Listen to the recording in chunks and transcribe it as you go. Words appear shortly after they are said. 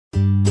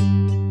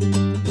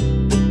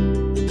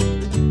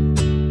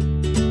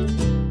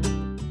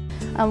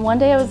One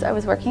day I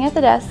was working at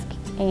the desk,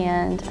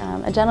 and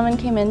a gentleman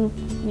came in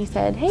and he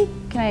said, "Hey,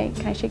 can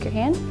I shake your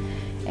hand?"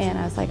 And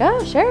I was like,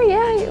 "Oh, sure,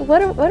 yeah,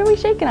 what are we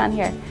shaking on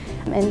here?"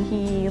 And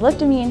he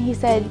looked at me and he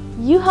said,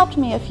 "You helped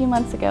me a few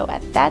months ago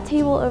at that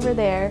table over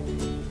there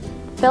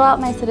fill out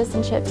my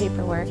citizenship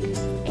paperwork,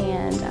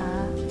 and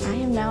I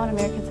am now an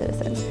American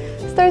citizen.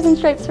 Stars and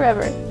stripes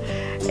forever."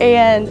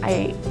 And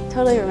I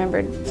totally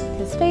remembered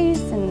his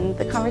face and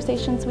the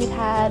conversations we'd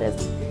had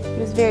as he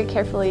was very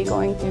carefully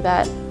going through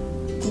that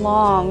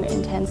long,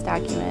 intense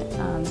document.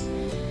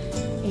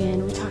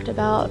 And we talked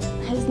about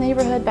his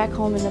neighborhood back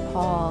home in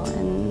Nepal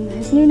and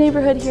his new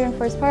neighborhood here in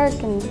Forest Park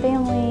and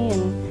family,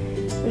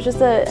 and it was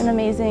just an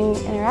amazing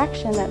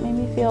interaction that made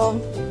me feel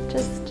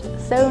just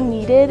so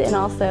needed and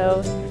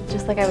also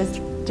just like I was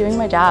doing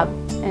my job.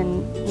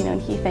 And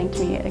and he thanked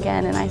me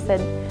again, and I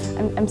said,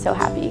 I'm so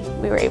happy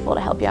we were able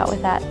to help you out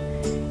with that.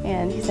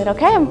 And he said,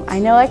 "Okay, I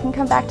know I can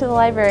come back to the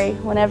library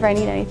whenever I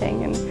need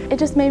anything." And it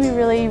just made me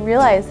really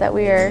realize that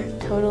we are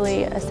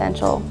totally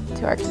essential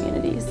to our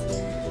communities.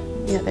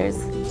 There's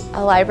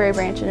a library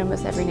branch in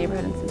almost every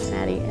neighborhood in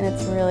Cincinnati, and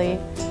it's really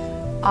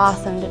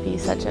awesome to be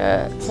such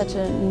a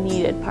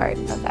needed part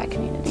of that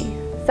community.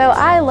 So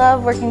I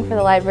love working for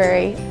the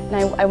library,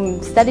 and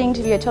I'm studying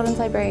to be a children's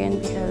librarian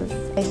because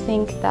I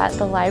think that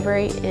the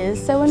library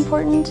is so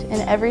important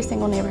in every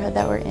single neighborhood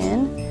that we're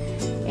in.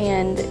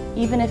 And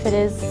even if it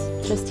is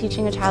just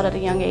teaching a child at a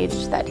young age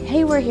that,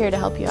 hey, we're here to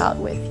help you out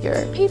with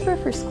your paper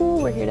for school,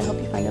 we're here to help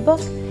you find a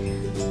book,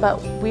 but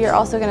we are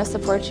also going to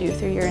support you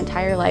through your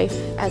entire life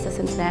as a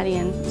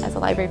Cincinnatian, as a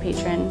library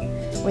patron,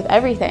 with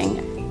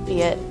everything,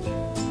 be it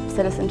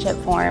citizenship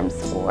forms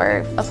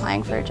or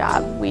applying for a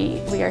job.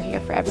 We are here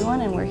for everyone,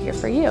 and we're here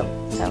for you.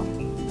 So